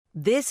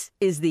This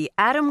is the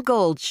Adam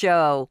Gold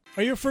Show.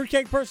 Are you a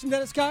fruitcake person,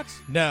 Dennis Cox?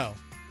 No.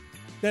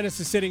 Dennis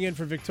is sitting in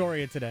for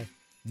Victoria today.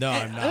 No,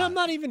 I'm not. And I'm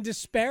not even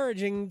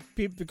disparaging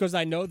people because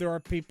I know there are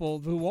people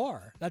who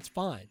are. That's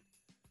fine.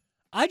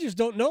 I just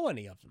don't know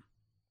any of them.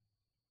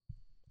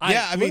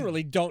 I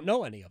literally don't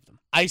know any of them.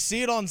 I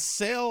see it on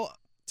sale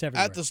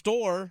at the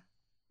store.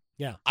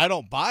 Yeah. I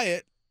don't buy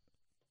it,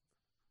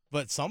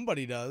 but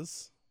somebody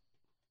does.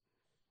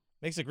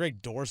 Makes a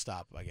great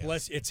doorstop, I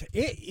guess.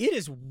 It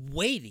is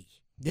weighty.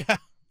 Yeah.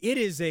 It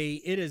is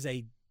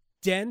a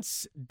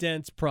dense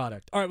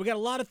product. All right, we got a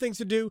lot of things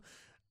to do.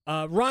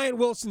 Ryan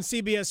Wilson,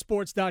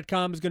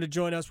 CBSSports.com, is going to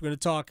join us. We're going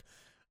to talk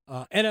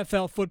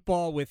NFL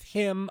football with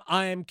him.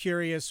 I am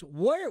curious,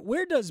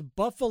 where does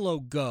Buffalo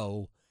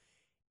go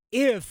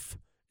if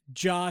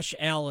Josh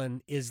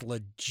Allen is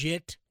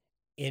legit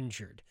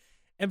injured?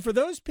 And for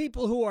those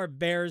people who are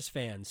Bears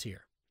fans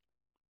here,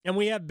 and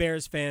we have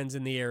Bears fans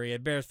in the area,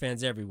 Bears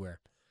fans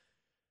everywhere,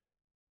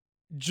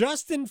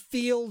 Justin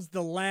Fields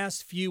the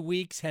last few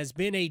weeks has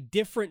been a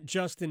different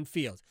Justin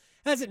Fields.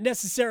 Hasn't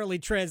necessarily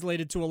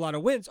translated to a lot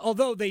of wins,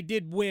 although they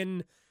did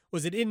win,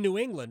 was it in New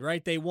England,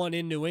 right? They won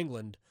in New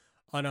England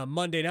on a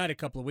Monday night a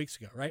couple of weeks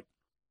ago, right?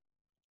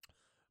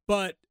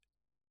 But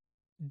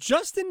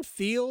Justin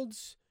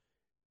Fields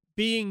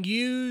being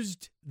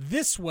used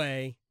this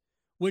way,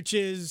 which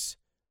is,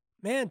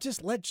 man,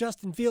 just let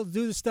Justin Fields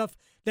do the stuff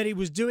that he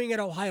was doing at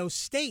Ohio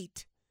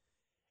State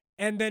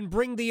and then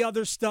bring the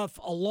other stuff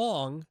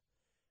along.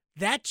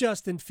 That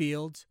Justin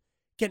Fields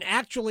can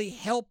actually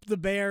help the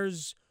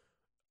Bears,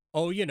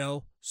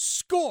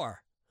 score.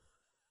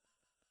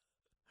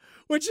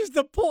 Which is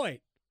the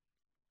point.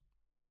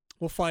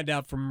 We'll find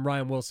out from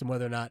Ryan Wilson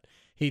whether or not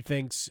he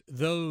thinks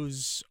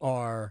those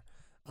are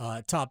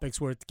topics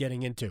worth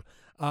getting into.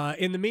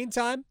 In the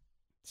meantime,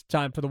 it's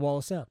time for the Wall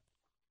of Sound.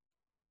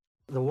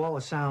 The Wall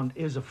of Sound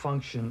is a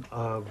function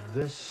of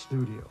this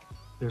studio.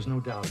 There's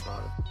no doubt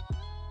about it.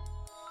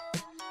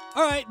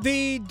 All right,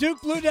 the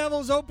Duke Blue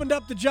Devils opened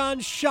up the John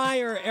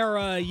Shire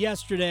era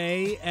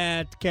yesterday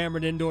at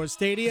Cameron Indoor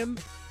Stadium.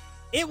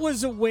 It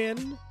was a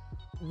win.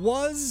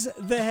 Was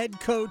the head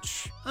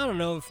coach, I don't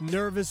know if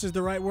nervous is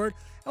the right word.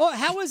 Oh,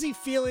 how was he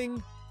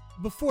feeling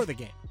before the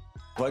game?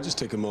 Well, I just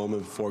take a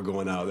moment before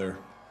going out there.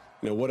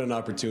 What an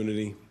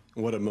opportunity.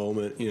 What a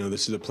moment.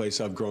 This is a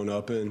place I've grown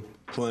up in,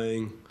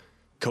 playing,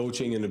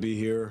 coaching, and to be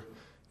here,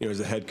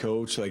 as a head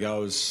coach, I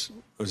was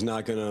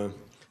not going to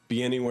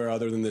be anywhere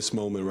other than this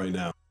moment right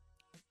now.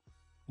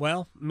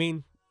 Well,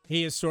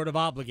 he is sort of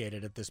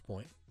obligated at this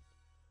point.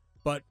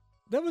 But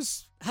that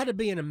had to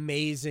be an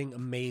amazing,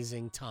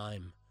 amazing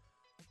time.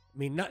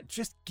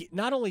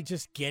 Not only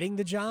just getting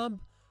the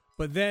job,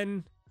 but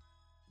then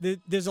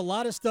there's a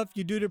lot of stuff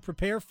you do to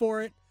prepare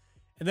for it,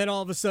 and then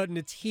all of a sudden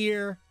it's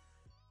here,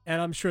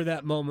 and I'm sure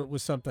that moment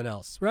was something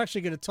else. We're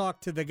actually going to talk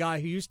to the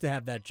guy who used to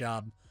have that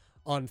job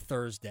on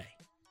Thursday.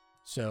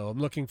 So I'm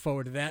looking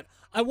forward to that.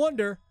 I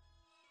wonder,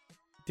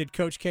 did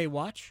Coach K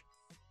watch?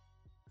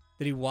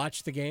 Did he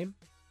watch the game?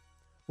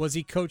 Was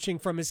he coaching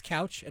from his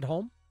couch at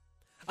home?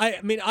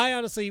 I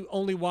honestly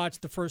only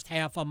watched the first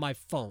half on my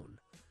phone.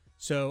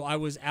 So I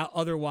was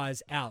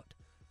otherwise out.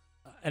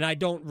 And I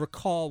don't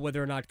recall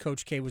whether or not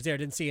Coach K was there. I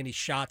didn't see any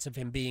shots of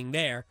him being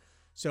there.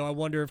 So I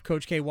wonder if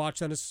Coach K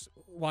watched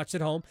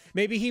at home.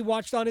 Maybe he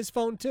watched on his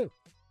phone too.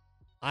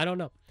 I don't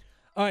know.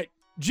 All right.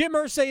 Jim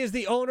Irsay is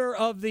the owner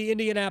of the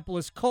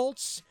Indianapolis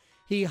Colts.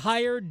 He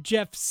hired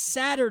Jeff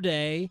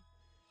Saturday,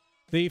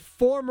 the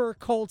former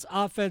Colts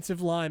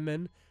offensive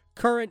lineman,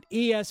 current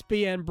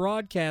ESPN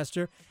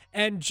broadcaster,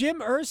 and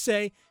Jim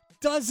Irsay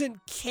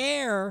doesn't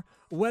care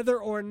whether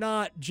or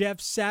not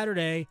Jeff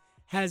Saturday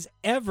has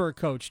ever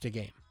coached a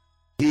game.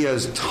 He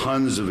has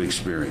tons of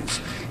experience.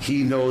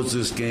 He knows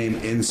this game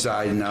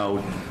inside and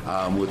out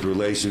with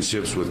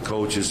relationships with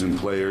coaches and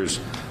players,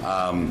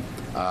 and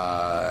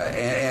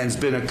has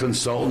been a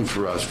consultant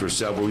for us for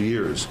several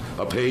years,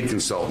 a paid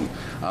consultant,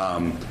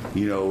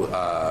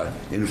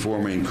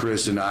 informing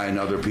Chris and I and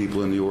other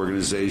people in the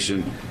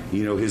organization,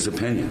 his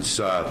opinions.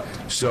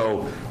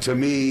 So to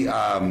me,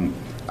 I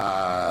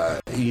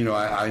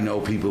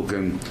know people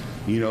can,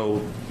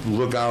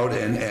 look out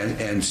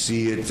and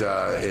see it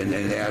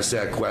and ask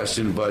that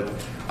question, but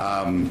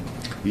that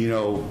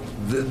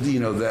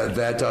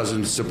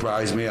doesn't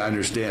surprise me. I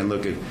understand.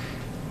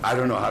 I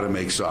don't know how to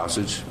make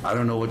sausage. I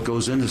don't know what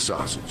goes into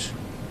sausage,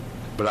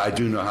 but I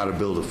do know how to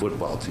build a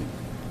football team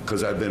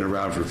because I've been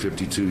around for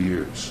 52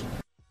 years.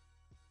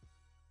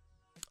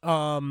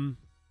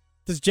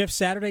 Does Jeff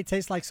Saturday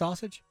taste like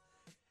sausage?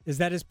 Is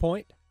that his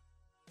point?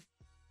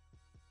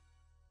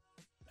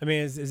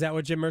 Is that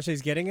what Jim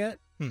Irsay's getting at?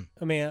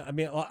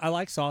 I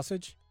like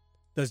sausage.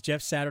 Does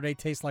Jeff Saturday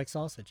taste like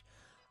sausage?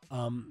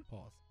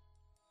 Pause.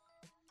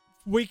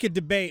 We could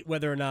debate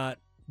whether or not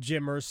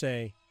Jim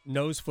Irsay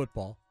knows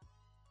football.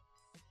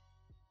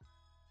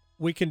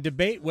 We can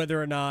debate whether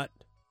or not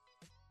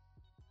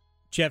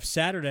Jeff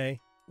Saturday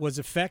was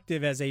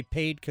effective as a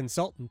paid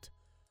consultant.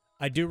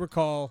 I do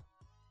recall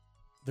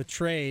the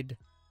trade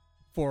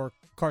for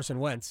Carson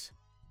Wentz.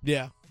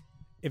 Yeah.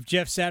 If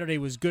Jeff Saturday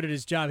was good at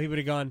his job, he would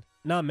have gone,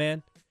 nah,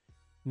 man.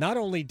 Not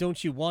only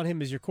don't you want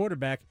him as your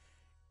quarterback,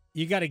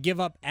 you got to give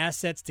up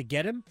assets to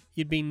get him.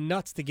 You'd be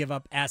nuts to give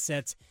up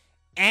assets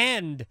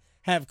and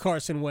have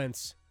Carson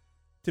Wentz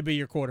to be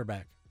your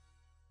quarterback.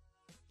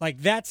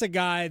 Like, that's a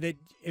guy that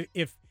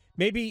if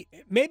maybe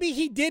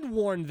he did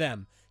warn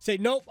them. Say,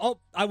 nope,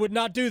 I would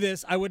not do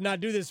this. I would not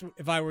do this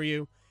if I were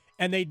you.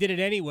 And they did it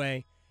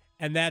anyway,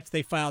 and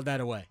they filed that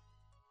away.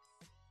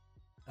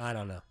 I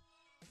don't know.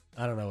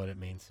 I don't know what it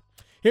means.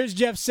 Here's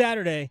Jeff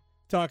Saturday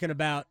talking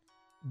about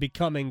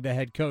becoming the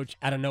head coach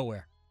out of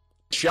nowhere.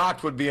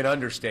 Shocked would be an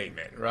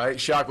understatement, right?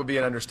 Shocked would be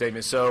an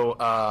understatement.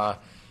 So,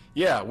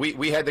 yeah,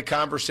 we had the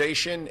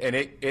conversation, and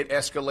it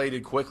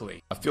escalated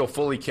quickly. I feel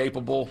fully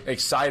capable,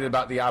 excited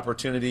about the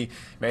opportunity.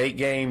 8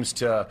 games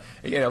to,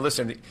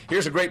 listen,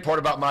 here's a great part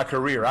about my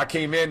career. I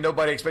came in,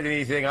 nobody expected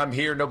anything. I'm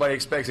here, nobody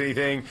expects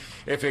anything.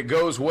 If it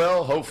goes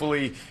well,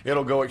 hopefully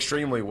it'll go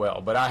extremely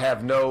well. But I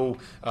have no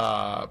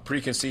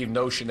preconceived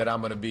notion that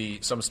I'm going to be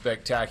some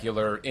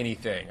spectacular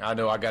anything. I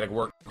know I got to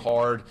work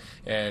hard,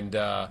 and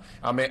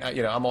I'm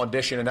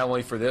auditioning not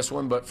only for this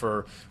one, but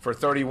for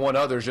 31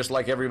 others, just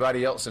like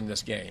everybody else in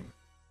this game.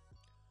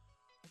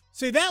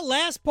 See, that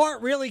last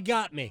part really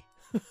got me.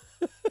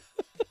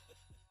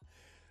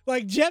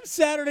 Like, Jeff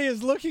Saturday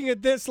is looking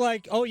at this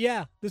like, oh,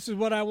 yeah, this is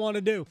what I want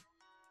to do.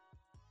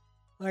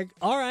 Like,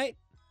 all right.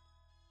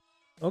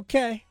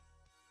 Okay.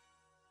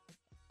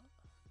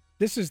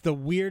 This is the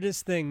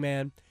weirdest thing,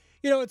 man.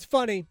 It's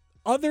funny.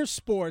 Other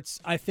sports,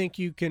 I think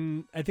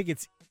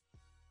it's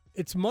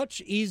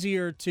much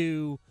easier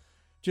to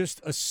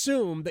just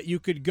assume that you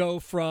could go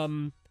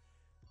from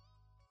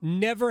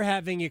never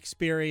having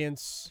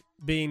experience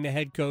being the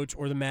head coach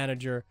or the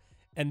manager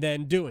and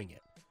then doing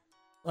it.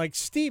 Like,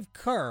 Steve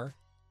Kerr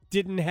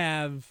didn't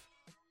have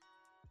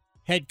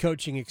head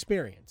coaching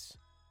experience.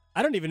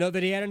 I don't even know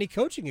that he had any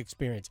coaching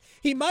experience.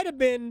 He might have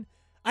been,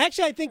 I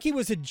think he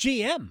was a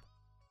GM.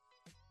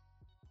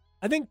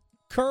 I think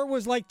Kerr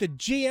was like the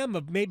GM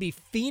of maybe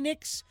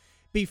Phoenix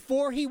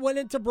before he went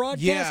into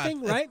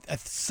broadcasting, right?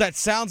 That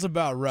sounds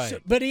about right. So,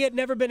 but he had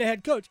never been a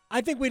head coach.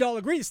 I think we'd all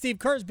agree that Steve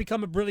Kerr's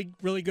become a really,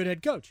 really good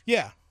head coach.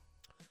 Yeah.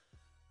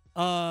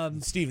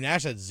 Steve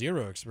Nash had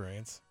 0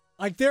 experience.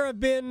 Like, there have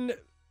been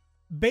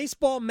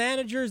baseball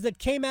managers that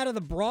came out of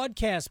the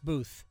broadcast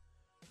booth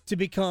to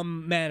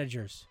become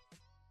managers.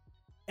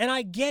 And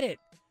I get it.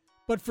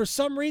 But for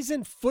some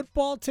reason,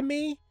 football to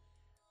me,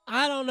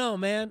 I don't know,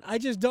 man. I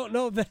just don't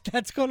know that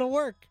that's going to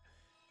work.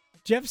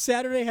 Jeff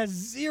Saturday has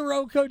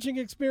 0 coaching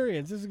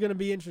experience. This is going to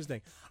be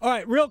interesting. All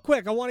right, real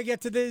quick, I want to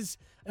get to this.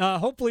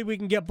 Hopefully we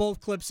can get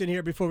both clips in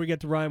here before we get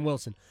to Ryan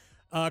Wilson.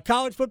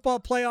 College football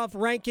playoff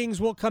rankings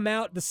will come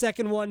out. The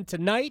second one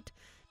tonight.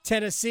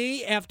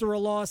 Tennessee, after a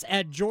loss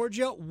at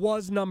Georgia,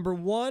 was number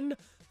 1.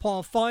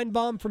 Paul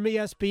Feinbaum from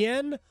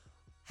ESPN.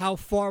 How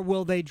far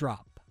will they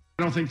drop?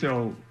 I don't think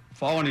they'll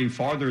fall any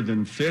farther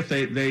than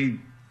 5th. They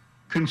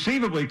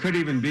conceivably could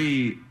even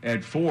be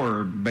at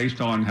 4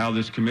 based on how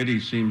this committee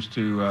seems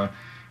to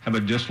have a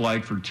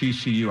dislike for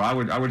TCU. I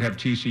would have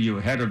TCU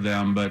ahead of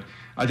them, but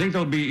I think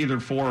they'll be either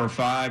 4 or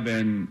 5,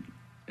 and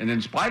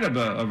in spite of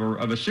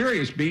a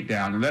serious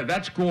beatdown, and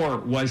that score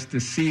was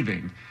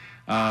deceiving.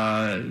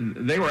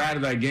 They were out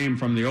of that game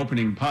from the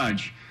opening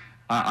punch.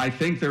 I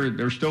think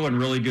they're still in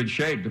really good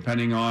shape,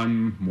 depending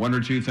on 1 or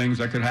 2 things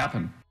that could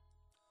happen.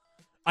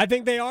 I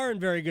think they are in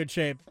very good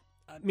shape.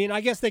 I mean,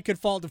 I guess they could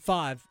fall to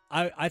 5.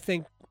 I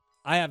think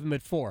I have them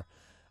at 4.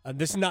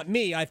 This is not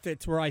me.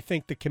 It's where I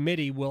think the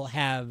committee will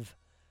have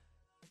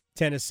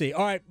Tennessee.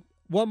 All right,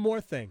 one more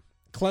thing.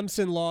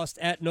 Clemson lost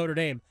at Notre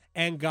Dame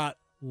and got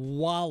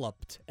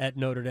walloped at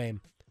Notre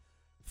Dame.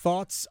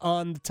 Thoughts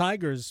on the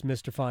Tigers,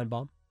 Mr.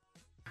 Feinbaum?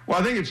 Well,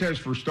 I think it says,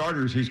 for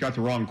starters, he's got the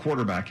wrong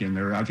quarterback in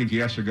there. I think he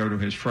has to go to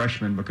his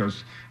freshman,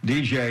 because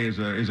DJ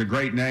is a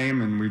great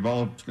name, and we've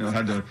all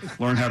had to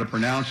learn how to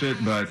pronounce it.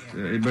 But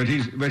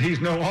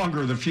he's no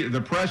longer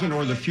the present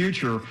or the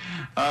future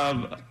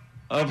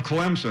of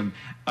Clemson.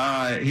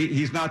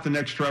 He's not the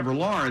next Trevor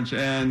Lawrence,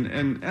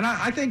 and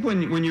I think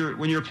when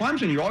you're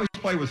Clemson, you always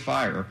play with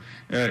fire.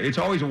 It's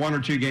always a 1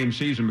 or 2 game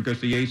season, because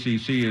the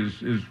ACC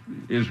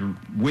is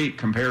weak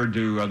compared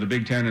to the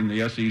Big Ten and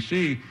the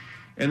SEC.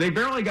 And they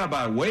barely got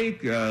by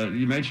Wake.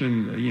 You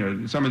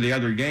mentioned, some of the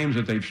other games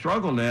that they've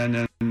struggled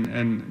in,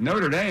 and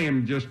Notre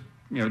Dame just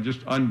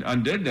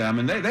undid them.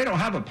 And they don't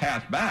have a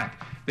path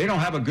back. They don't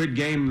have a good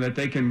game that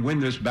they can win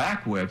this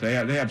back with. They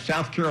have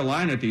South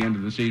Carolina at the end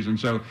of the season,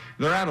 so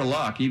they're out of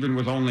luck, even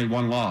with only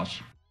 1 loss.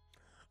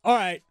 All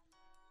right.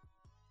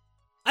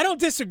 I don't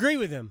disagree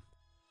with him,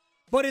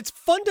 but it's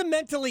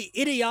fundamentally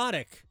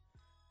idiotic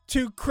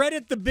to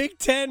credit the Big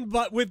Ten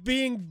but with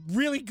being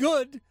really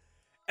good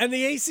and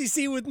the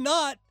ACC with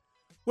not,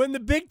 when the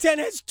Big Ten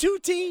has 2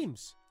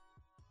 teams.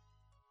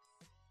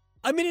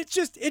 I mean,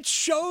 it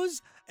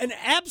shows an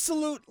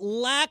absolute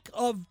lack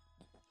of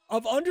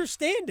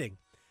understanding.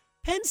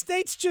 Penn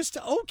State's just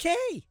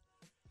okay.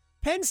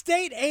 Penn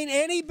State ain't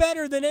any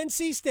better than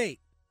NC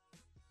State.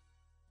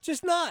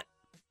 Just not.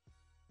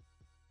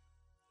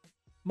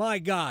 My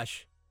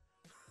gosh.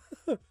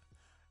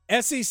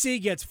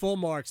 SEC gets full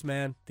marks,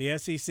 man. The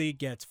SEC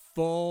gets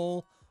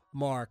full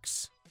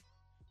marks.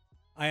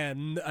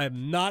 I'm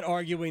not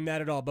arguing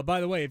that at all. But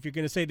by the way, if you're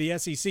going to say the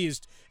SEC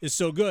is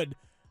so good,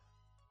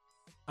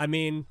 I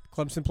mean,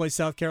 Clemson plays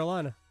South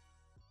Carolina.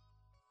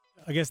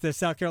 I guess the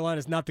South Carolina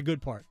is not the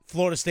good part.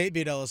 Florida State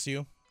beat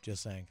LSU.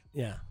 Just saying.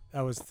 Yeah,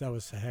 that was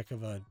a heck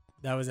of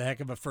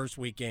a first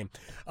week game.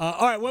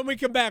 All right, when we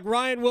come back,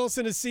 Ryan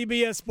Wilson of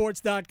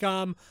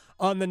CBSSports.com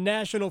on the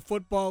National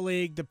Football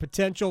League, the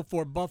potential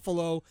for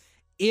Buffalo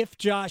if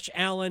Josh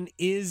Allen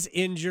is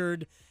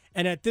injured.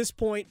 And at this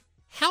point,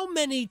 how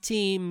many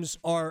teams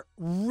are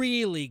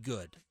really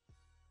good?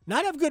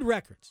 Not have good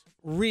records,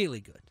 really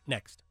good.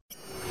 Next.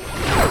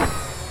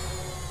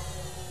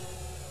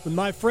 With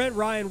my friend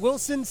Ryan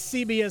Wilson,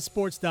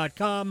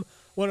 CBSSports.com,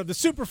 one of the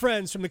super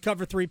friends from the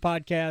Cover 3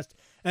 podcast,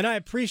 and I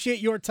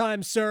appreciate your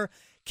time, sir.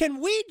 Can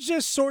we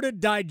just sort of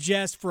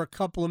digest for a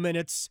couple of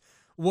minutes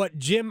what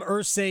Jim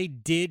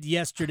Irsay did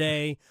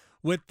yesterday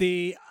with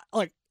the,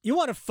 like, you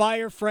want to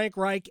fire Frank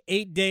Reich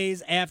 8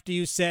 days after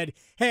you said,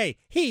 hey,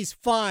 he's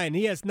fine,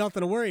 he has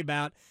nothing to worry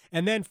about,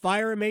 and then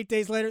fire him 8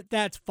 days later?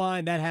 That's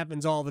fine. That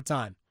happens all the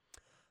time.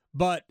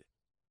 But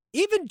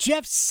even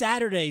Jeff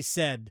Saturday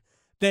said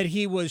that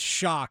he was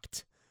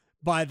shocked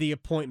by the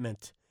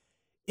appointment.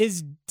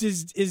 Is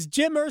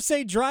Jim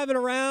Irsay driving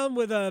around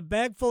with a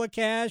bag full of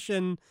cash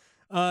and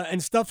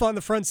stuff on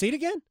the front seat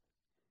again?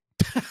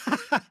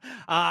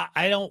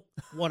 I don't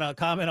want to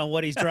comment on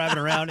what he's driving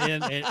around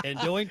in and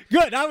doing.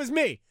 Good, that was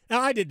me. No,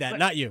 I did that,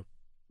 not you.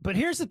 But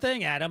here's the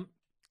thing, Adam.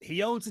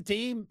 He owns the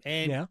team,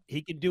 and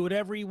he can do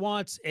whatever he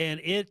wants.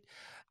 And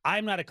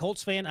I'm not a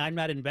Colts fan. I'm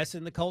not invested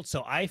in the Colts,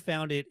 so I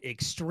found it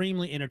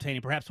extremely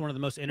entertaining, perhaps one of the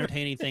most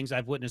entertaining things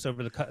I've witnessed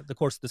over the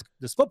course of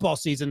this football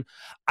season.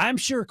 I'm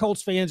sure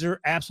Colts fans are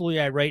absolutely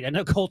irate. I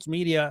know Colts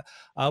media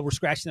were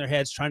scratching their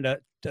heads trying to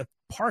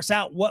parse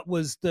out what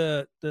was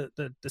the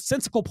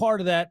sensical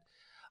part of that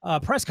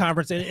press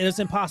conference, and it's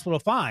impossible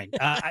to find.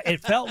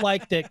 It felt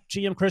like that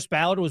GM Chris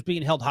Ballard was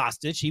being held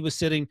hostage. He was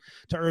sitting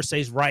to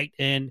Irsay's right,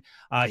 and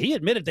he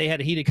admitted they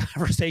had a heated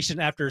conversation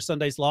after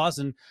Sunday's loss,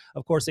 and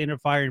of course they ended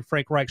up firing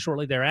Frank Reich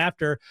shortly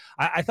thereafter.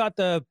 I thought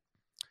the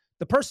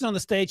person on the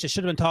stage that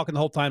should have been talking the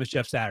whole time is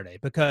Jeff Saturday,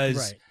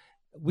 because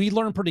we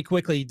learned pretty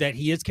quickly that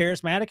he is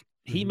charismatic.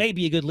 He may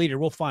be a good leader.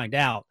 We'll find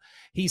out.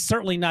 He's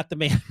certainly not the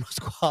man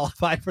most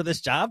qualified for this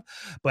job,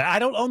 but I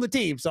don't own the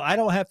team, so I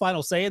don't have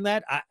final say in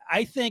that.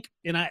 I think,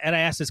 and I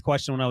asked this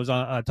question when I was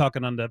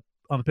talking on the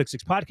Pick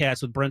Six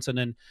podcast with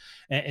Brinson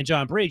and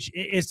John Breach.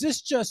 Is this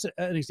just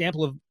an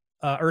example of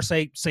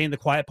Irsay saying the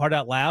quiet part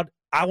out loud?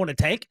 I want to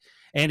tank,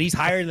 and he's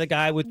hiring the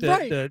guy with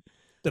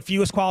the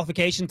fewest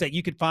qualifications that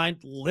you could find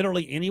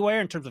literally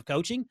anywhere in terms of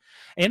coaching.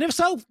 And if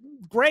so,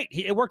 great.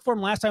 It worked for him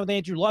last time with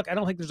Andrew Luck. I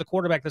don't think there's a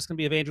quarterback that's going to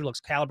be of Andrew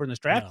Luck's caliber in this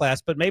draft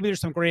class, but maybe there's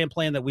some grand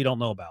plan that we don't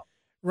know about.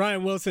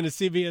 Ryan Wilson of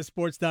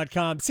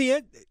CBSSports.com. See,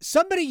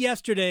 somebody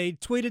yesterday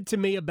tweeted to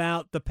me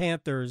about the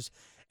Panthers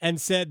and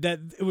said that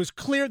it was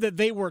clear that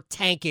they were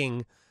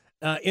tanking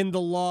in the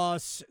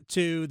loss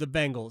to the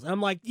Bengals. I'm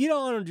like, you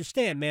don't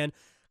understand, man.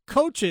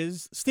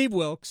 Coaches, Steve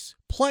Wilks,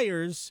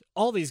 players,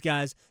 all these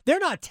guys, they're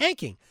not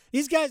tanking.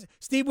 These guys,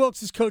 Steve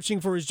Wilks is coaching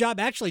for his job.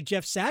 Actually,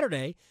 Jeff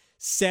Saturday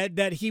said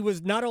that he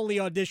was not only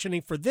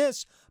auditioning for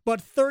this,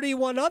 but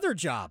 31 other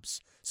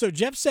jobs. So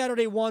Jeff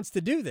Saturday wants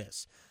to do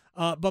this.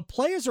 But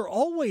players are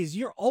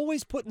you're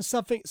always putting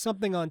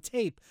something on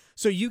tape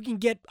so you can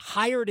get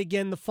hired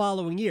again the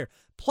following year.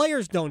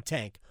 Players don't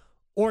tank.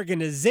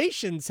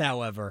 Organizations,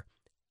 however,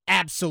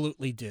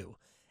 absolutely do.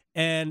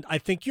 And I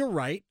think you're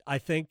right. I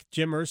think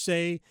Jim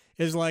Irsay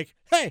is like,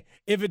 hey,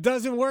 if it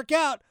doesn't work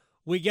out,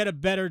 we get a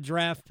better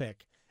draft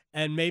pick.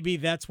 And maybe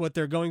that's what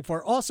they're going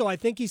for. Also, I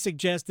think he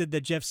suggested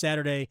that Jeff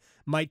Saturday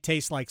might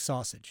taste like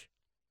sausage.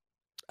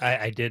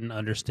 I didn't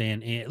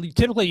understand.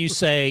 Typically, you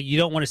say you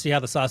don't want to see how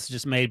the sausage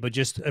is made, but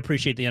just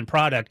appreciate the end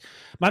product.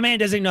 My man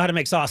doesn't even know how to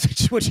make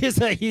sausage, which is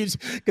a huge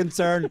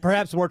concern,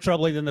 perhaps more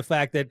troubling than the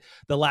fact that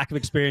the lack of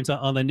experience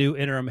on the new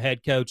interim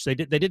head coach. They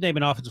did name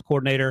an offensive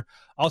coordinator,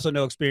 also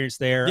no experience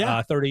there.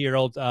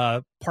 30-year-old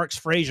Parks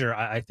Frazier,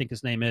 I think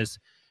his name is.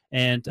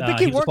 And I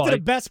think he worked at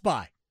a Best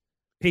Buy.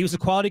 He was a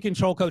quality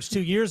control coach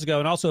 2 years ago.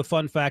 And also a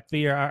fun fact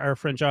via our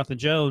friend Jonathan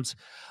Jones,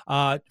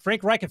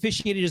 Frank Reich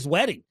officiated his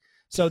wedding.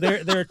 So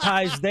there are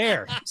ties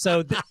there.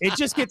 So it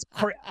just gets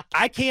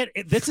I can't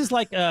 – this is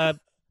like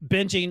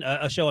binging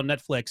a show on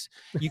Netflix.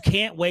 You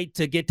can't wait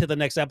to get to the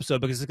next episode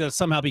because it's going to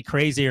somehow be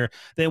crazier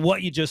than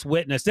what you just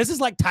witnessed. This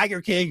is like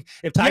Tiger King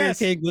if Tiger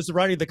King was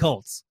running the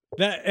Colts.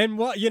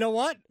 You know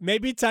what?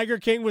 Maybe Tiger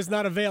King was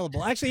not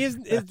available. Actually,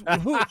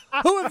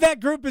 who of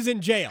that group is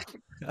in jail?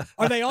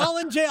 Are they all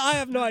in jail? I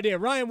have no idea.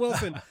 Ryan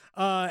Wilson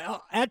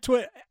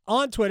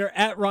on Twitter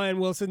at Ryan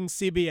Wilson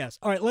CBS.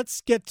 All right,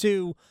 let's get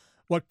to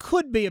what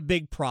could be a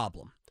big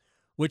problem,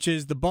 which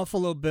is the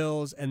Buffalo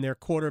Bills and their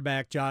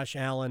quarterback, Josh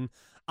Allen.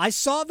 I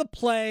saw the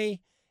play.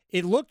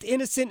 It looked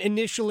innocent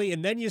initially,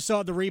 and then you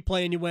saw the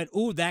replay, and you went,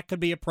 ooh, that could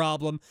be a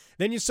problem.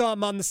 Then you saw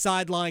him on the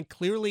sideline,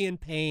 clearly in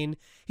pain.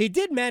 He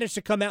did manage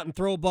to come out and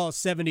throw a ball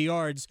 70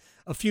 yards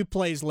a few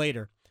plays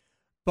later.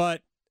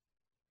 But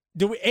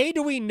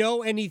do we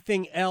know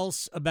anything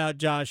else about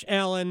Josh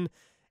Allen?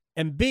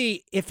 And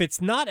B, if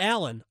it's not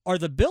Allen, are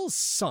the Bills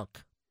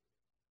sunk?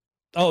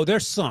 Oh, they're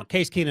sunk.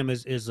 Case Keenum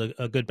is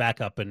a good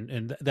backup,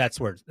 and that's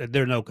where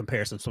there are no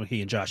comparisons between he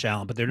and Josh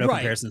Allen, but there are no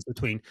comparisons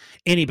between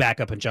any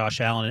backup and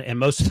Josh Allen and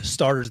most of the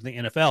starters in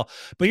the NFL.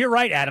 But you're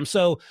right, Adam.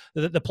 So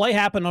the play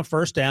happened on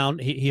first down.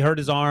 He hurt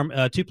his arm.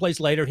 2 plays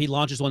later, he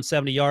launches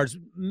 170 yards.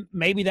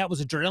 Maybe that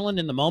was adrenaline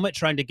in the moment,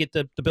 trying to get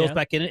the Bills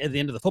back in it at the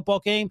end of the football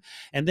game.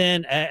 And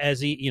then as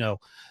he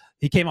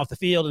came off the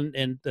field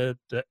and the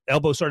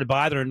elbow started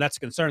bothering him, that's a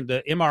concern.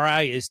 The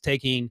MRI is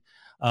taking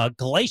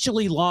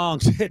glacially long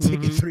to get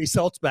the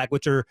results back,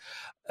 which are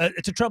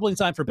it's a troubling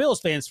sign for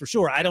Bills fans for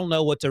sure. I don't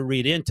know what to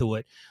read into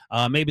it.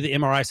 Maybe the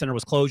MRI center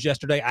was closed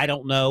yesterday. I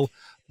don't know,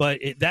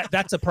 but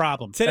that's a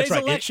problem. Today's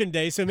election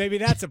day, so maybe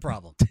that's a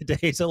problem.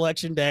 Today's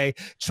election day,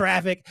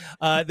 traffic.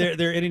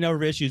 There are any number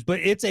of issues, but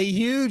it's a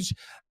huge,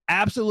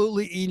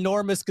 absolutely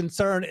enormous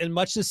concern in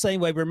much the same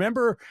way.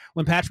 Remember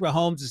when Patrick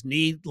Mahomes'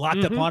 knee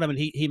locked up on him and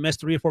he missed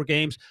 3 or 4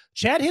 games?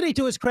 Chad Henne,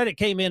 to his credit,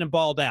 came in and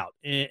balled out.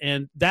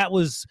 And that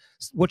was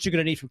what you're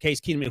going to need from Case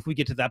Keenum if we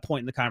get to that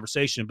point in the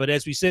conversation. But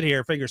as we sit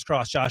here, fingers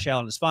crossed, Josh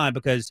Allen is fine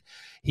because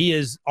he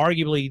is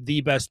arguably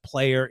the best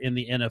player in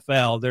the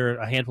NFL. There are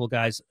a handful of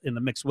guys in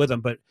the mix with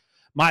him, but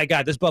my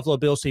God, this Buffalo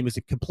Bills team is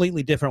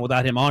completely different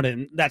without him on it.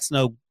 And that's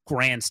no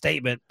grand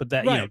statement, but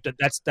that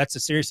that's the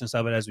seriousness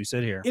of it as we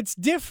sit here. It's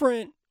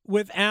different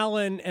with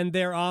Allen and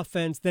their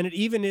offense than it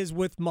even is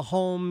with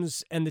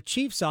Mahomes and the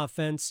Chiefs'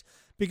 offense,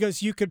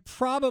 because you could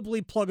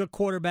probably plug a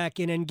quarterback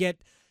in and get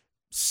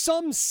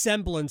some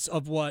semblance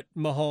of what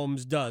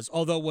Mahomes does,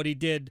 although what he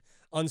did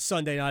on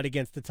Sunday night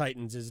against the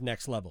Titans is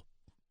next level.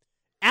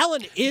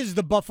 Allen is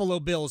the Buffalo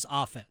Bills'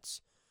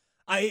 offense.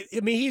 I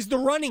mean, he's the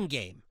running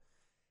game.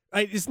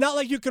 It's not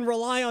like you can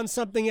rely on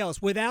something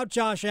else. Without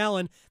Josh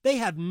Allen, they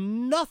have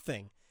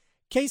nothing.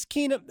 Case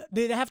Keenum,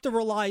 they'd have to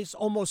rely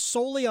almost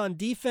solely on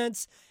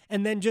defense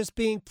and then just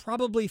being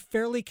probably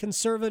fairly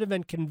conservative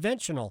and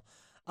conventional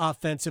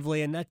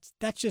offensively, and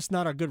that's just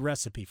not a good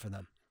recipe for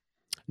them.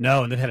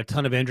 No, and they've had a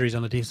ton of injuries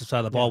on the defensive side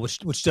of the ball,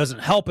 which doesn't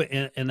help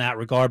in that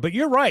regard. But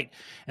you're right,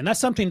 and that's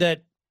something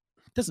that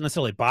doesn't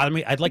necessarily bother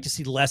me. I'd like to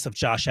see less of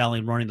Josh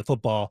Allen running the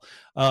football.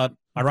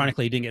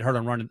 Ironically, he didn't get hurt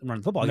on running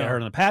the football. He got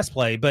hurt on the pass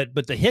play. But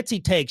the hits he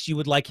takes, you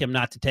would like him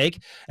not to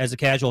take as a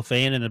casual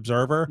fan and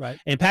observer. Right.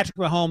 And Patrick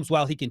Mahomes,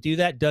 while he can do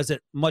that, does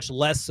it much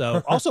less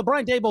so. Also,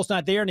 Brian Daboll's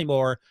not there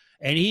anymore,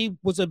 and he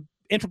was an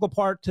integral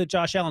part to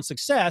Josh Allen's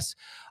success.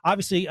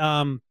 Obviously,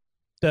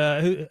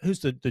 who's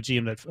the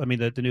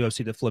GM the new OC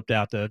that flipped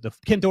out, the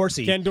Ken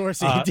Dorsey. Ken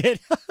Dorsey did.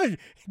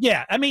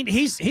 Yeah, I mean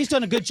he's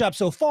done a good job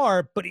so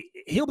far, but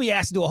he'll be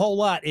asked to do a whole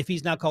lot if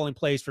he's now calling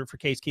plays for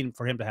Case Keenum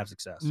for him to have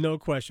success. No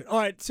question. All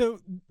right, so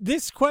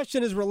this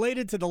question is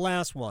related to the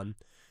last one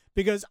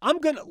because I'm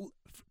gonna,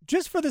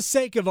 just for the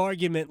sake of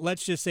argument,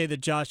 let's just say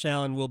that Josh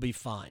Allen will be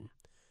fine.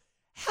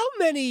 How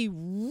many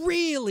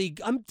really?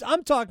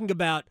 I'm talking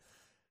about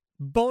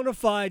bona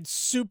fide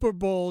Super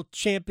Bowl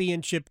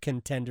championship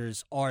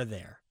contenders are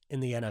there in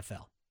the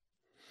NFL?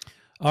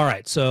 All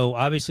right, so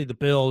obviously the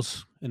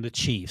Bills and the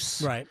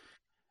Chiefs. Right.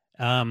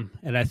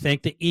 And I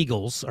think the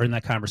Eagles are in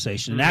that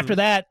conversation. And after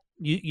that,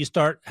 you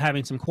start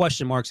having some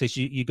question marks as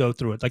you go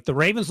through it. Like the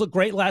Ravens looked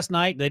great last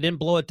night. They didn't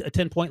blow a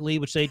 10-point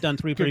lead, which they'd done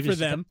 3 previous. Good for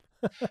them.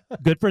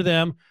 Good for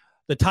them.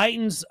 The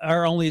Titans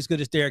are only as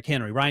good as Derrick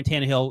Henry. Ryan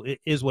Tannehill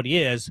is what he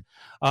is.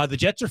 The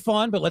Jets are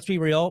fun, but let's be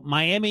real.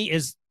 Miami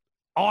is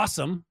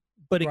awesome.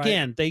 But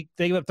again, they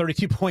gave up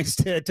 32 points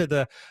to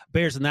the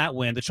Bears in that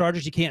win. The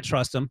Chargers, you can't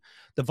trust them.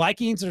 The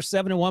Vikings are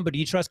 7-1, but do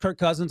you trust Kirk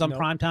Cousins on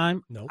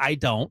primetime? No. I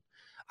don't.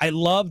 I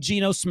love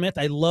Geno Smith.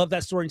 I love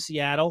that story in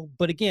Seattle.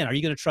 But again, are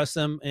you going to trust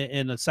them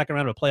in the second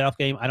round of a playoff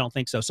game? I don't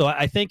think so. So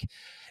I think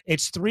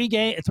it's 3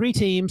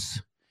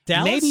 teams.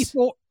 Dallas? Maybe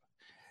 4.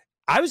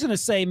 I was going to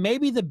say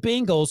maybe the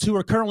Bengals, who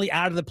are currently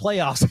out of the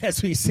playoffs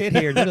as we sit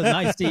here. They're the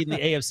ninth seed in the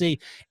AFC.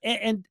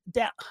 And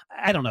that,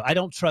 I don't know. I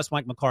don't trust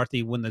Mike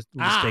McCarthy when the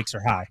stakes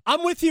are high.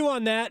 I'm with you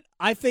on that.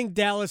 I think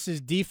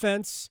Dallas's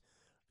defense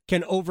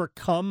can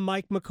overcome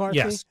Mike McCarthy.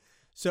 Yes.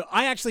 So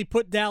I actually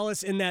put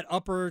Dallas in that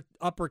upper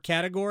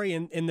category.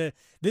 In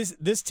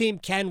this team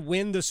can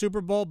win the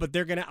Super Bowl, but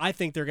I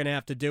think they're gonna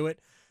have to do it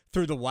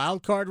through the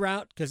wild card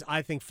route because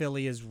I think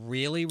Philly is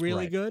really,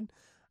 really good.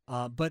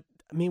 But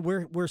I mean,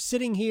 we're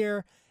sitting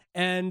here,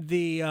 and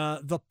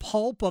the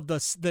pulp of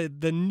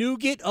the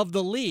nougat of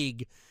the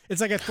league. It's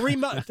like a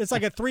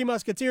Three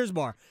Musketeers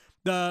bar.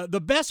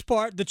 The best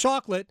part, the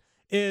chocolate,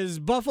 is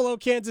Buffalo,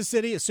 Kansas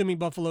City, assuming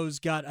Buffalo's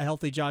got a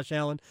healthy Josh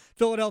Allen,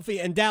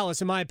 Philadelphia, and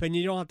Dallas. In my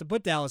opinion, you don't have to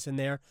put Dallas in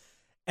there.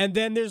 And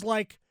then there's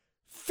like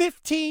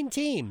 15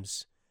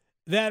 teams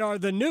that are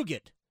the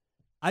nougat.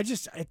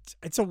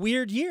 It's a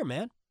weird year,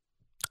 man.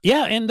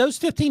 Yeah, and those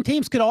 15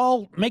 teams could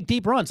all make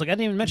deep runs. Like I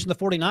didn't even mention the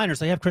 49ers.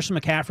 They have Christian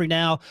McCaffrey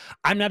now.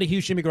 I'm not a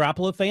huge Jimmy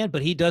Garoppolo fan,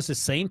 but he does the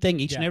same thing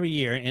each and every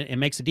year and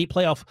makes a deep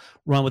playoff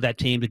run with that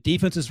team. The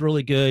defense is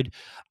really good.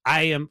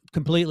 I am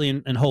completely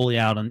and wholly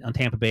out on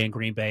Tampa Bay and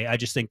Green Bay. I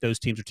just think those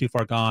teams are too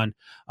far gone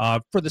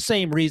for the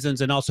same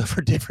reasons and also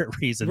for different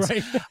reasons.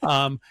 Right.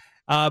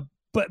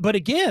 But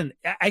again,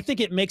 I think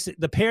it makes it,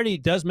 the parity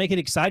does make it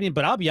exciting.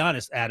 But I'll be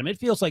honest, Adam, it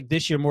feels like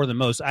this year more than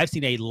most, I've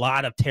seen a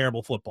lot of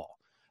terrible football.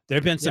 There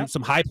have been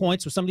some high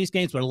points with some of these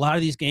games, but a lot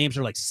of these games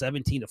are like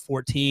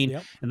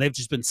 17-14, and they've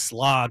just been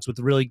slogs with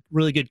really,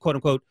 really good quote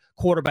unquote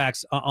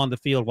quarterbacks on the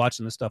field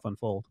watching this stuff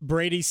unfold.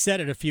 Brady said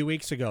it a few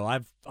weeks ago.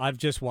 I've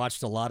just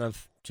watched a lot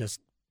of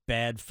just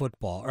bad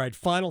football. All right,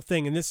 final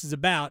thing, and this is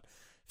about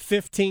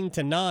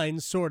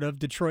 15-9, sort of,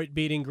 Detroit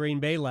beating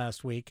Green Bay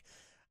last week.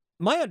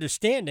 My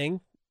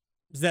understanding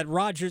is that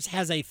Rodgers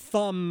has a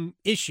thumb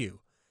issue.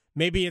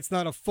 Maybe it's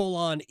not a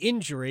full-on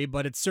injury,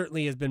 but it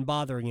certainly has been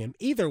bothering him.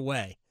 Either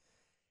way,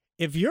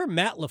 if you're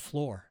Matt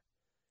LaFleur,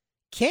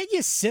 can't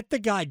you sit the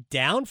guy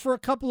down for a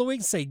couple of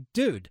weeks and say,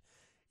 dude,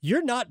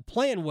 you're not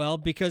playing well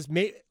because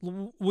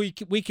we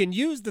can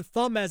use the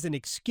thumb as an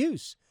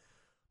excuse,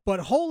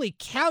 but holy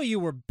cow, you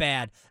were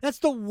bad. That's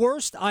the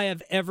worst I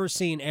have ever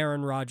seen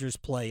Aaron Rodgers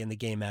play in the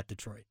game at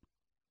Detroit.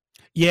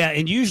 Yeah,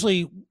 and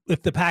usually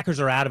if the Packers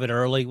are out of it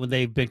early when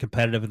they've been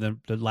competitive in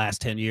the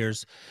last 10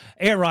 years,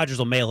 Aaron Rodgers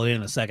will mail it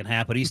in the second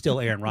half, but he's still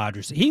Aaron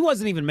Rodgers. He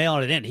wasn't even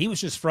mailing it in. He was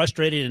just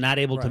frustrated and not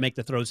able to make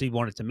the throws he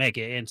wanted to make.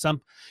 And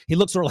he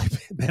looks sort of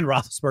like Ben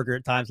Roethlisberger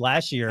at times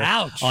last year.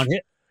 Ouch.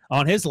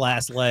 On his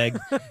last leg.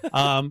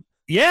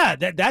 Yeah,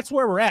 that's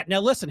where we're at.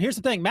 Now, listen, here's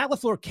the thing. Matt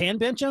LaFleur can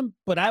bench him,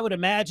 but I would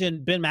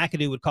imagine Ben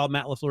McAdoo would call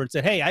Matt LaFleur and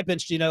say, hey, I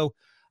benched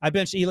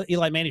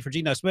Eli Manning for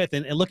Geno Smith,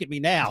 and look at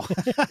me now.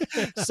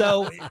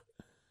 So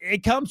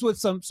it comes with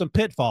some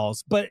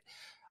pitfalls, but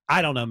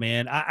I don't know,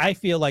 man. I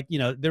feel like,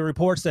 there are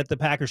reports that the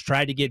Packers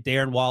tried to get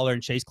Darren Waller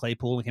and Chase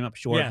Claypool and came up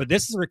short, but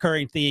this is a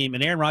recurring theme,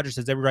 and Aaron Rodgers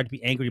has every right to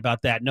be angry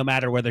about that, no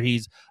matter whether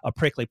he's a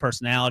prickly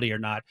personality or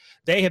not.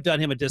 They have done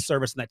him a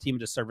disservice and that team a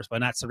disservice by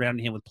not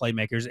surrounding him with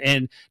playmakers,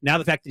 and now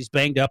the fact that he's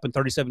banged up and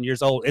 37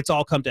 years old, it's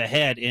all come to a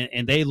head,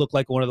 and they look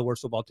like one of the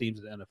worst football teams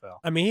in the NFL.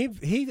 I mean,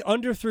 he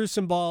underthrew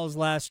some balls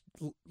last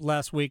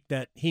week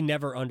that he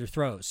never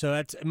underthrows. So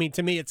that's, I mean,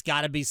 to me, it's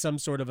got to be some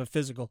sort of a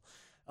physical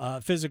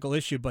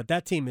issue, but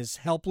that team is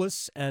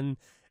helpless, and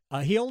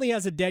he only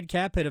has a dead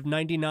cap hit of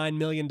 $99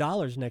 million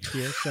next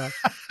year, so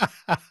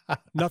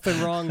nothing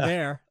wrong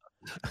there.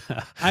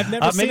 I've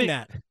never seen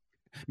that.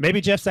 Maybe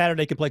Jeff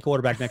Saturday can play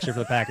quarterback next year for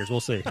the Packers. We'll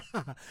see.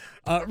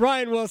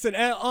 Ryan Wilson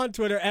on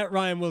Twitter at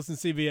Ryan Wilson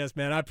CBS,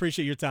 man. I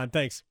appreciate your time.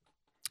 Thanks.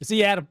 See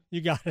you, Adam.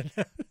 You got it.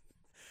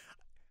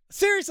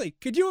 Seriously,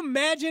 could you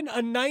imagine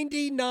a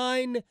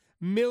 $99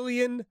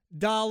 million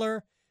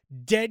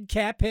dead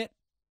cap hit?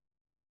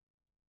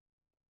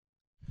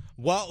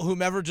 Well,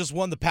 whomever just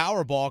won the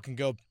Powerball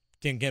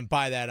can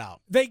buy that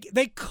out. They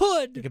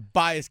could. They could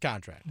buy his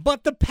contract.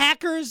 But the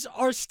Packers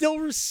are still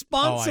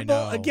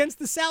responsible against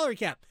the salary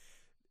cap.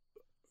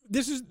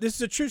 This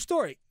is a true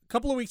story. A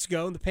couple of weeks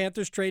ago, the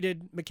Panthers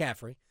traded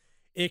McCaffrey.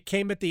 It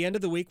came at the end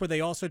of the week where they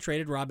also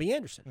traded Robbie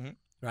Anderson,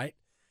 right?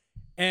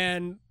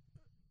 And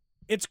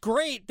it's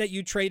great that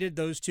you traded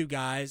those two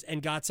guys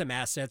and got some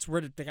assets.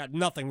 They got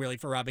nothing really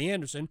for Robbie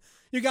Anderson.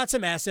 You got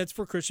some assets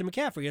for Christian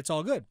McCaffrey. It's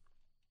all good.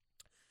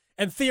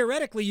 And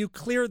theoretically, you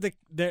clear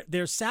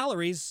their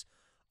salaries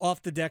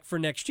off the deck for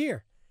next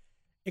year.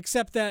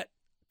 Except that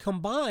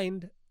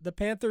combined, the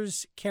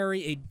Panthers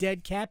carry a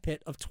dead cap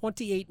hit of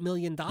 $28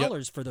 million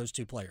for those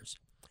two players.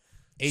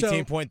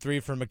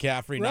 18.3 for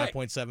McCaffrey,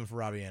 9.7 for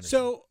Robbie Anderson.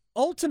 So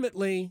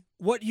ultimately,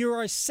 what you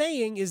are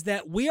saying is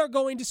that we are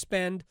going to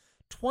spend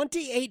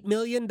 $28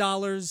 million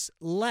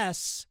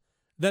less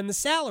than the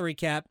salary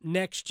cap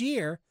next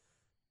year.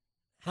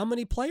 How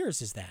many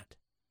players is that?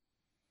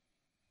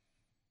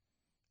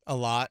 A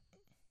lot.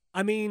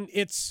 I mean,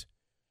 it's,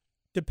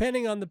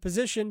 depending on the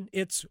position,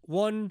 it's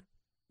one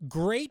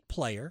great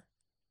player.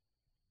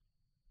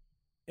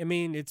 I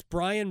mean, it's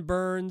Brian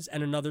Burns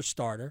and another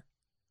starter.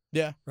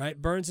 Yeah. Right?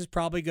 Burns is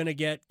probably going to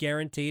get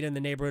guaranteed in the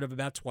neighborhood of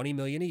about $20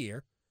 million a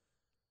year.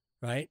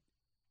 Right?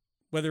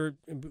 Whether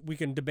we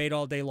can debate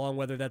all day long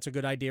whether that's a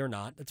good idea or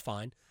not, that's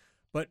fine.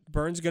 But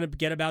Burns is going to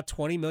get about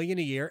 $20 million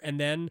a year, and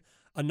then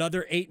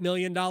another $8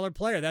 million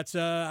player. That's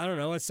I don't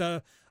know. It's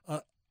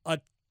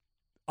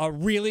a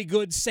really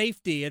good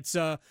safety. It's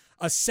a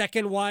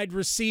second wide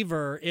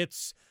receiver.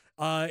 It's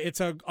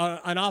an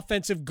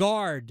offensive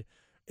guard.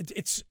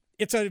 It's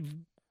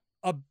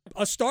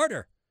a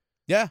starter.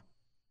 Yeah.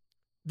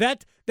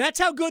 That's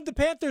how good the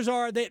Panthers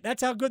are.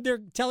 That's how good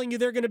they're telling you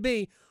they're going to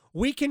be.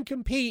 We can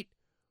compete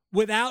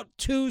without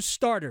two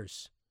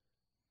starters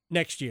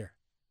next year.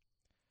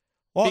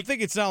 Well, I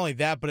think it's not only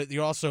that, but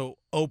you're also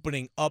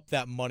opening up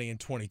that money in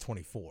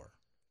 2024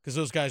 because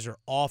those guys are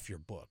off your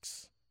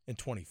books in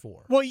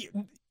 24. Well,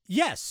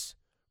 yes,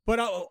 but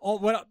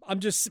I'm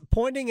just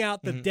pointing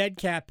out the dead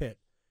cap hit.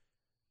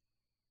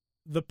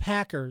 The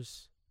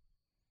Packers,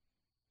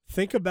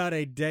 think about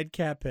a dead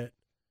cap hit.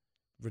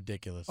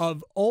 Ridiculous.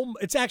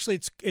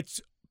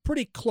 It's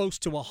pretty close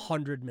to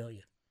 $100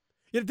 million.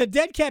 The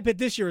dead cap hit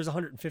this year is $150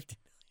 million.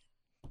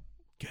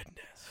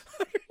 Goodness.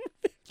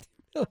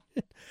 $150 million.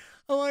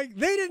 I'm like,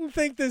 they didn't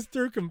think this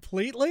through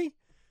completely,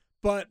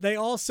 but they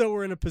also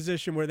were in a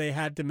position where they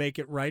had to make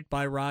it right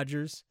by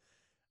Rodgers.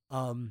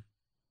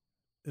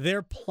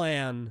 Their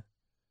plan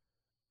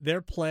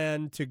their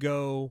plan to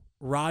go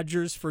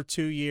Rodgers for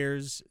 2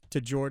 years to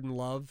Jordan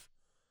Love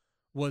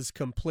was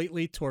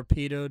completely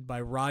torpedoed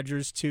by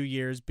Rodgers' 2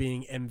 years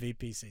being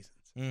MVP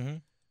seasons. Mm-hmm.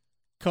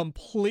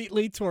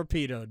 Completely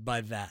torpedoed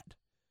by that.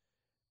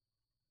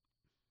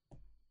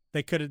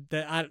 They could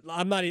have.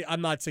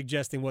 I'm not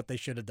suggesting what they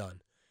should have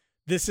done.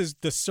 This is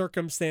the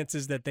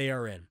circumstances that they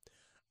are in.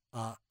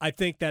 I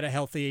think that a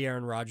healthy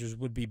Aaron Rodgers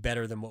would be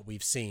better than what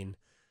we've seen,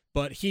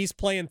 but he's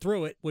playing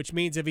through it, which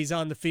means if he's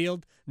on the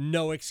field,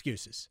 no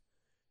excuses.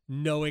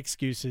 No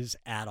excuses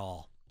at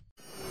all.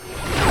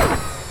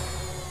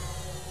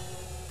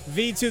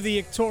 V to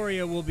the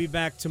Victoria will be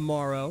back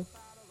tomorrow.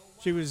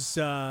 She was,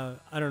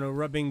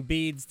 rubbing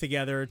beads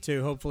together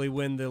to hopefully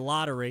win the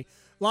lottery.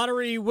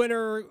 Lottery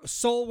winner,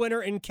 sole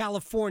winner in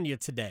California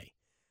today,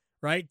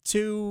 right?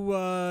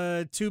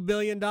 $2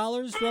 billion,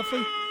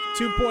 roughly?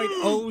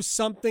 2.0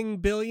 something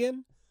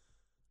billion.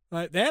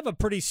 They have a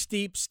pretty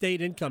steep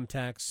state income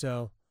tax,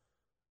 so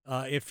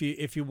if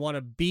you want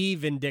to be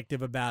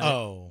vindictive about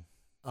it.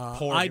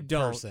 Poor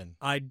person.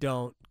 I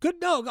don't. Good.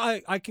 No,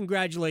 I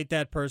congratulate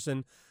that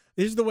person.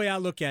 This is the way I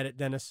look at it,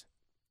 Dennis.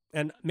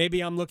 And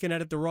maybe I'm looking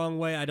at it the wrong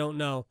way. I don't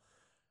know.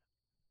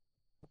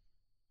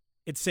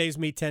 It saves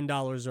me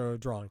 $10 or a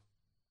drawing.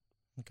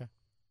 Okay.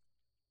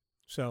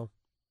 So,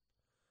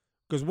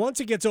 because once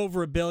it gets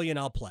over $1 billion,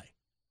 I'll play.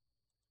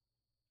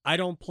 I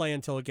don't play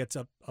until it gets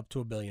up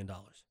to $1 billion.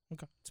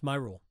 Okay. It's my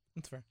rule.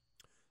 That's fair.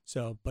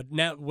 So, but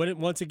now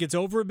once it gets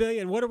over $1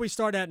 billion, what do we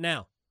start at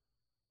now?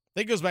 I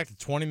think it goes back to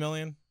 20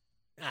 million.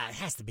 It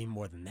has to be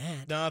more than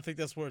that. No, I think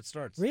that's where it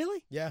starts.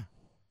 Really? Yeah.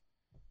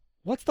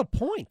 What's the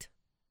point?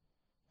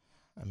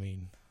 I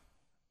mean,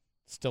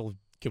 still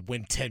could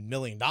win $10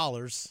 million.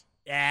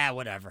 Yeah,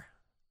 whatever.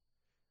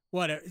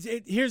 Whatever.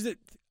 Here's the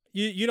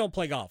you don't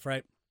play golf,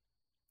 right?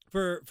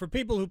 For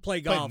people who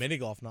play golf, played mini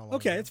golf not long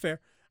okay, ago. it's fair.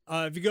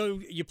 If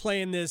you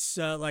play in this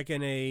like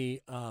in a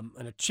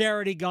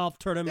charity golf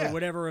tournament or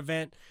whatever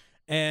event,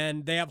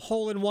 and they have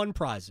hole-in-one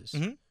prizes,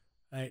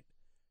 right?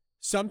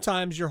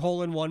 Sometimes your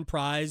hole-in-one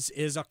prize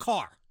is a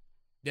car.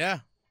 Yeah.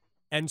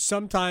 And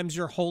sometimes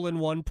your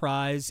hole-in-one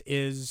prize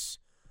is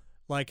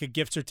like a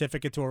gift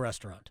certificate to a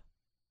restaurant.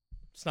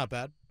 It's not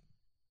bad.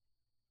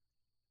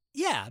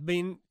 Yeah, I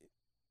mean,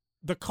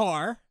 the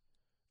car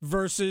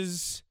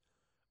versus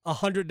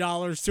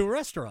 $100 to a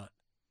restaurant.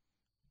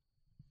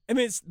 I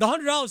mean, the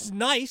 $100 is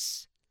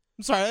nice.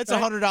 I'm sorry, that's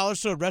right?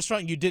 $100 to a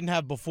restaurant you didn't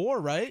have before,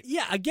 right?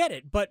 Yeah, I get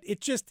it, but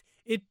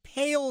it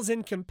pales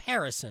in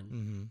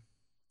comparison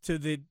to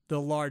the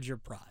larger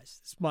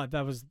prize.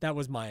 That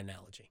was my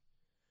analogy.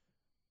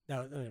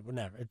 No,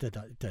 whatever. It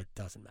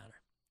doesn't matter.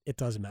 It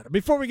doesn't matter.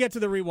 Before we get to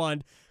the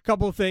rewind, a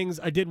couple of things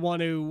I did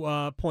want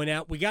to point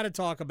out. We got to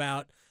talk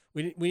about.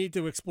 We need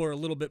to explore a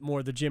little bit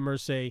more the Jim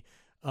Irsay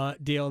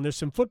deal, and there's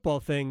some football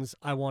things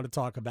I want to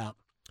talk about.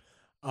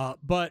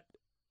 But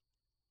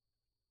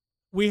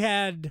we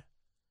had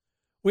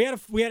an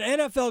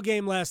NFL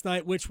game last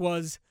night, which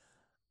was,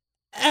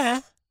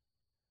 I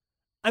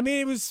mean,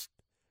 it was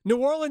New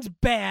Orleans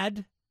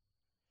bad.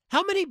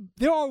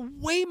 There are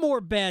way more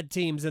bad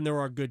teams than there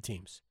are good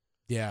teams.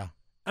 Yeah.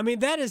 I mean,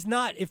 that is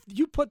not, if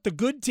you put the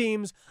good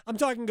teams, I'm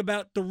talking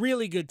about the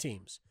really good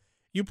teams.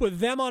 You put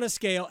them on a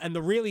scale and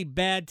the really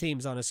bad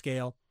teams on a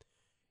scale.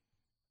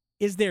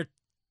 Is there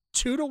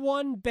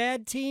 2-to-1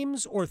 bad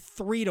teams or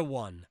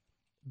 3-to-1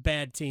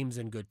 bad teams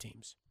and good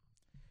teams?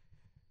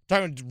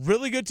 Talking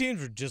really good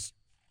teams or just,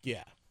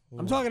 yeah.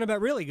 I'm talking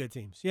about really good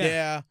teams. Yeah.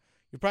 Yeah.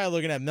 You're probably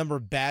looking at number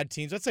of bad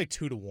teams. I'd say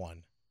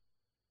 2-to-1.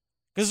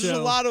 Because there's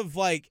a lot of,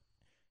 like,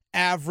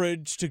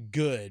 average to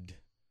good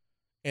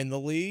in the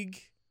league.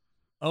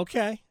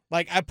 Okay.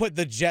 Like, I put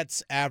the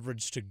Jets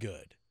average to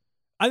good.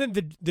 I think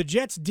the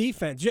Jets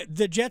defense,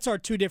 the Jets are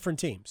two different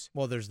teams.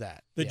 Well, there's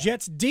that. The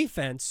Jets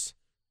defense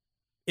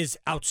is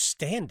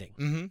outstanding.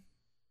 Mm-hmm.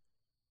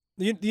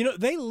 You know,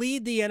 they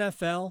lead the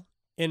NFL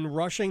in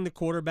rushing the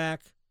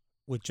quarterback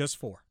with just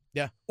 4.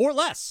 Yeah. Or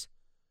less.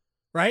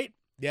 Right?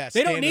 Yeah.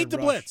 They don't need to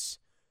rush. blitz.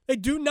 They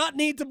do not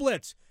need to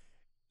blitz.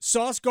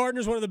 Sauce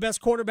Gardner's one of the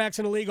best quarterbacks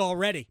in the league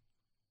already.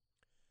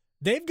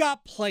 They've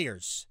got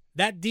players.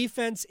 That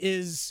defense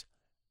is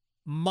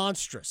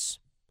monstrous.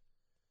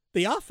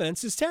 The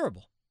offense is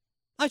terrible.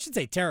 I should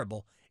say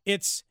terrible.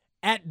 It's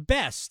at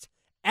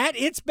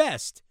its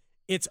best,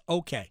 it's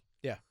okay.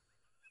 Yeah.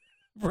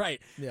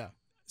 Right. Yeah.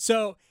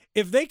 So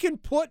if they can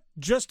put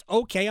just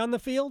okay on the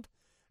field,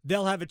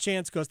 they'll have a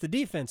chance because the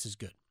defense is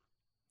good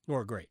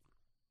or great.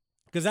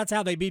 Because that's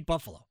how they beat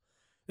Buffalo.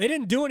 They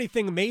didn't do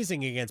anything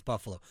amazing against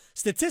Buffalo.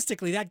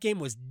 Statistically, that game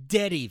was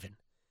dead even.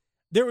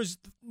 There was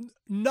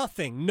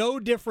nothing, no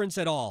difference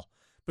at all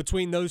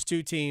between those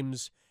two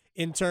teams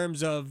in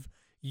terms of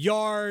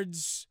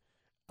yards.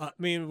 I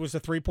mean, it was a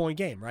 3-point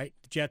game, right?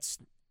 The Jets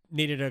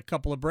needed a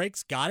couple of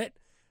breaks, got it.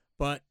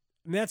 But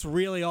that's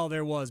really all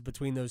there was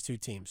between those two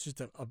teams, just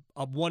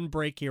a one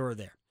break here or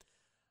there.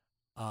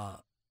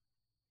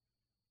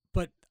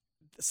 But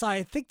so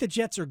I think the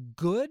Jets are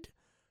good.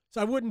 So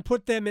I wouldn't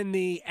put them in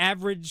the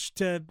average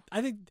to –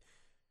 I think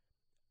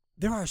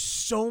there are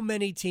so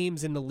many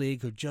teams in the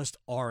league who just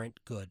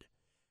aren't good.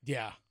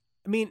 Yeah.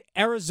 I mean,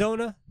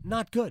 Arizona,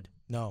 not good.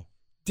 No.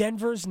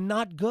 Denver's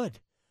not good.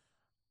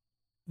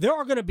 There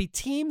are going to be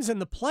teams in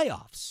the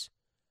playoffs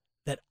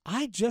that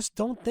I just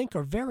don't think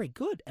are very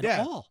good at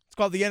all. It's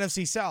called the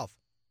NFC South.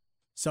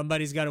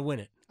 Somebody's got to win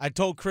it. I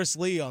told Chris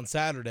Lee on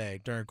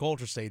Saturday during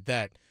Culture State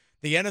that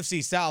the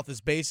NFC South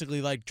is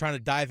basically like trying to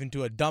dive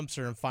into a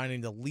dumpster and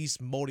finding the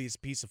least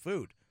moldiest piece of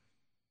food.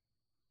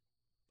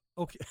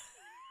 Okay.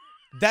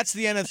 That's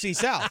the NFC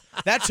South.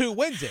 That's who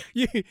wins it.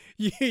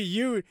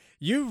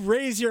 You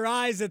raise your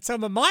eyes at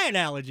some of my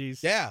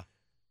analogies. Yeah.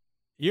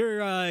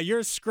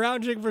 You're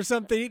scrounging for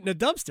something to eat in a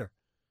dumpster.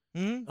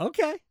 Mm-hmm.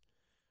 Okay.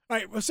 All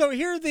right. So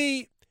if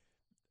the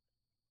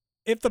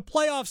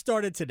playoffs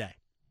started today,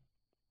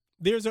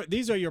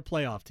 these are your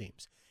playoff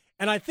teams.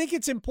 And I think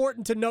it's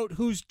important to note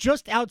who's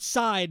just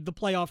outside the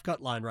playoff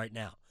cut line right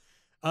now.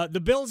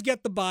 The Bills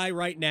get the bye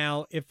right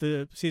now if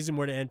the season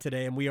were to end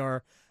today, and we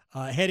are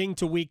heading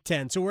to Week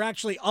 10. So we're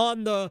actually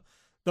on the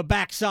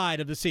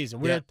backside of the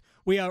season.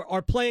 We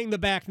are playing the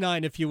back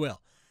nine, if you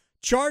will.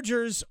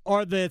 Chargers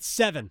are the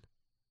 7.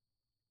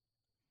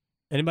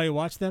 Anybody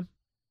watch them?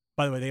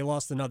 By the way, they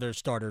lost another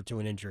starter to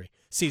an injury,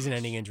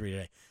 season-ending injury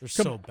today. They're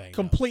so banged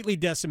completely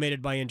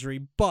decimated by injury,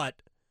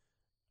 but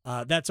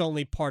that's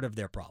only part of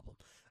their problem.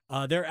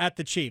 They're at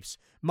the Chiefs.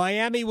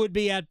 Miami would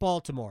be at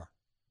Baltimore.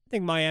 I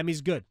think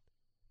Miami's good.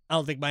 I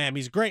don't think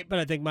Miami's great, but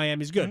I think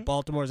Miami's good. Mm-hmm.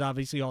 Baltimore's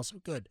obviously also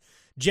good.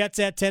 Jets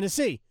at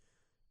Tennessee.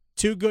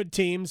 2 good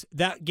teams.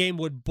 That game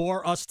would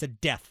bore us to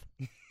death.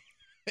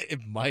 It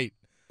might.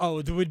 Oh,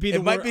 it would be.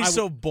 It might be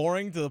so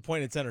boring to the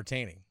point it's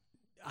entertaining.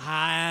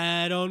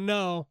 I don't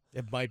know.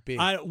 It might be.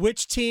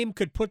 Which team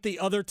could put the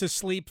other to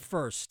sleep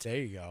first? There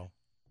you go.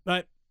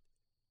 But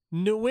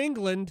New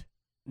England,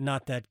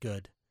 not that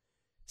good.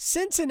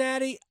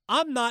 Cincinnati,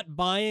 I'm not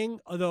buying,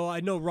 although I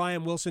know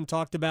Ryan Wilson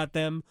talked about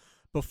them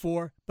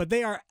before, but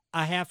they are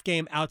a half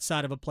game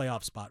outside of a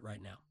playoff spot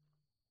right now.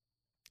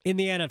 In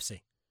the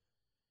NFC.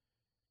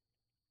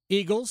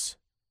 Eagles,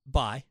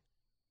 bye.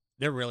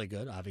 They're really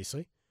good,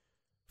 obviously.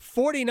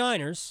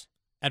 49ers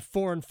at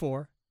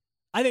 4-4.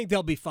 I think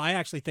they'll be fine. I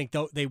actually think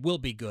they will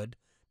be good.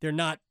 They're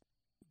not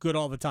good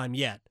all the time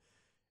yet.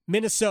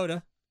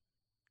 Minnesota,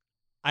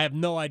 I have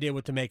no idea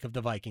what to make of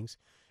the Vikings.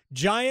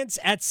 Giants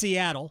at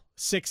Seattle,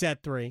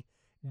 6-3.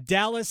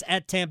 Dallas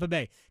at Tampa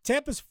Bay.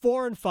 Tampa's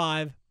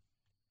 4-5,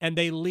 and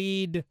they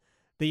lead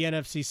the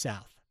NFC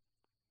South.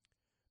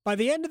 By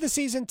the end of the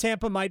season,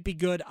 Tampa might be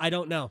good. I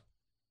don't know.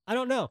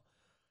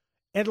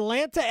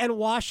 Atlanta and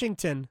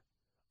Washington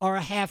are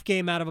a half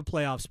game out of a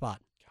playoff spot.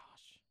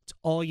 Gosh. It's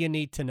all you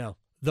need to know.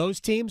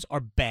 Those teams are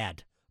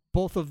bad.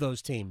 Both of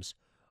those teams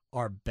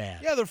are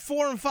bad. Yeah, they're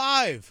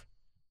 4-5.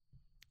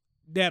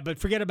 Yeah, but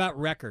forget about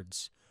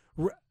records.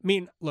 I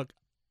mean, look,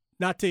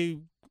 not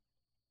to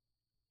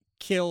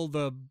kill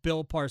the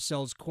Bill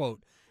Parcells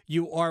quote,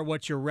 you are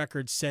what your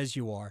record says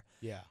you are.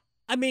 Yeah.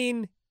 I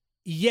mean,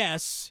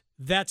 yes,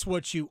 that's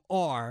what you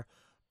are,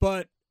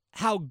 but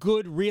how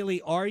good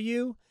really are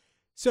you?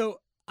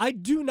 So I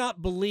do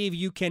not believe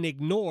you can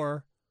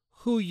ignore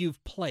who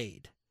you've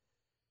played.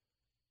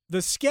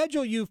 The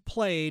schedule you've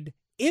played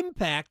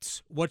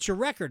impacts what your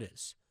record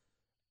is.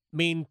 I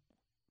mean,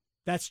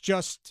 that's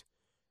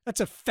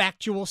a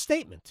factual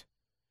statement.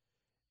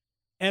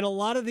 And a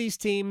lot of these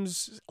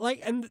teams,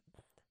 and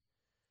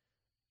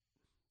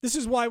this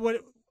is why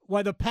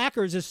the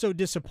Packers is so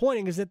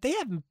disappointing, is that they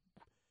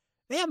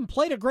haven't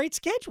played a great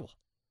schedule.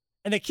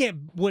 And they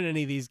can't win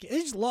any of these games.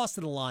 They just lost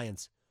to the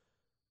Lions.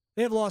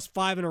 They have lost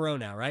 5 in a row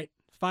now, right?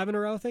 5 in a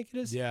row, I think it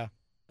is? Yeah.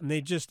 And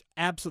they just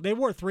they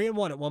were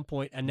 3-1 at one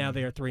point, and now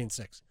they are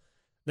 3-6.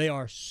 They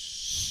are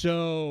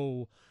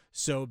so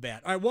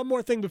bad. All right, one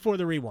more thing before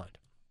the rewind.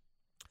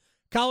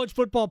 College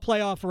football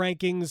playoff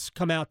rankings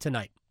come out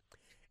tonight,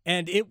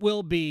 and it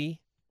will be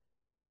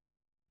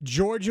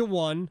Georgia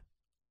 1,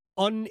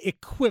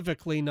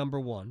 unequivocally number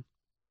 1.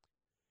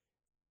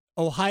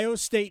 Ohio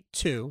State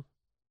 2,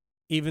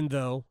 even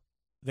though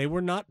they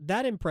were not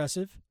that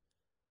impressive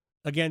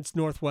against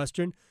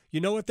Northwestern.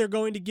 You know what they're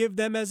going to give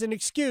them as an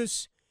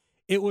excuse?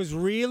 It was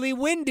really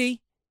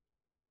windy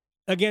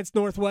against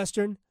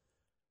Northwestern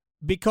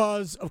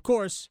because, of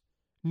course,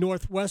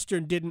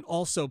 Northwestern didn't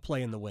also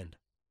play in the wind.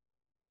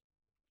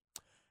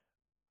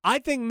 I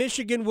think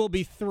Michigan will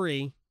be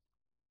 3,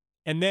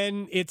 and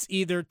then it's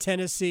either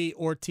Tennessee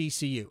or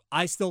TCU.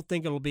 I still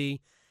think it'll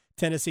be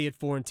Tennessee at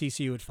 4 and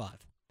TCU at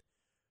 5.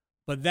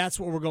 But that's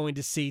what we're going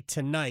to see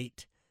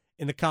tonight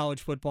in the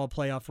college football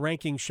playoff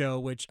ranking show,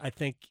 which I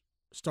think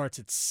starts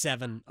at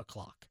 7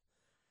 o'clock.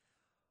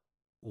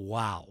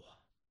 Wow.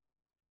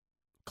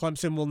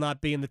 Clemson will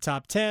not be in the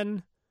top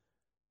 10.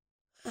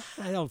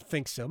 I don't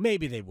think so.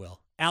 Maybe they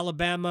will.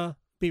 Alabama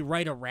be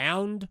right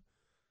around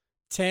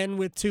 10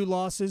 with 2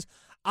 losses.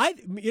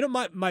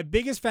 My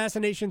biggest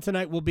fascination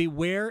tonight will be,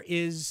 where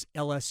is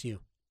LSU?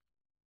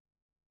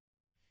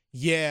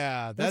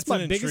 Yeah, that's my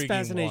an biggest intriguing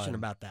fascination one.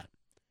 about that.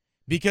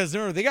 Because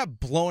they got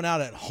blown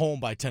out at home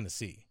by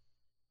Tennessee.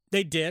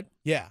 They did.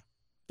 Yeah.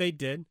 They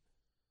did.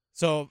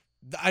 So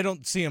I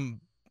don't see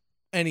them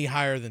any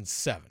higher than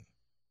 7.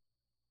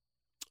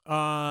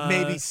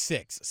 Maybe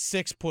 6.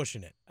 6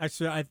 pushing it.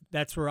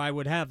 That's where I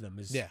would have them,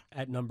 is Yeah.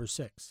 at number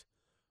 6.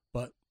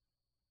 But,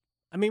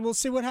 I mean, we'll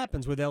see what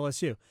happens with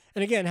LSU.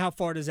 And again, how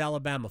far does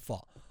Alabama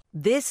fall?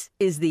 This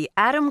is the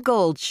Adam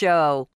Gold Show.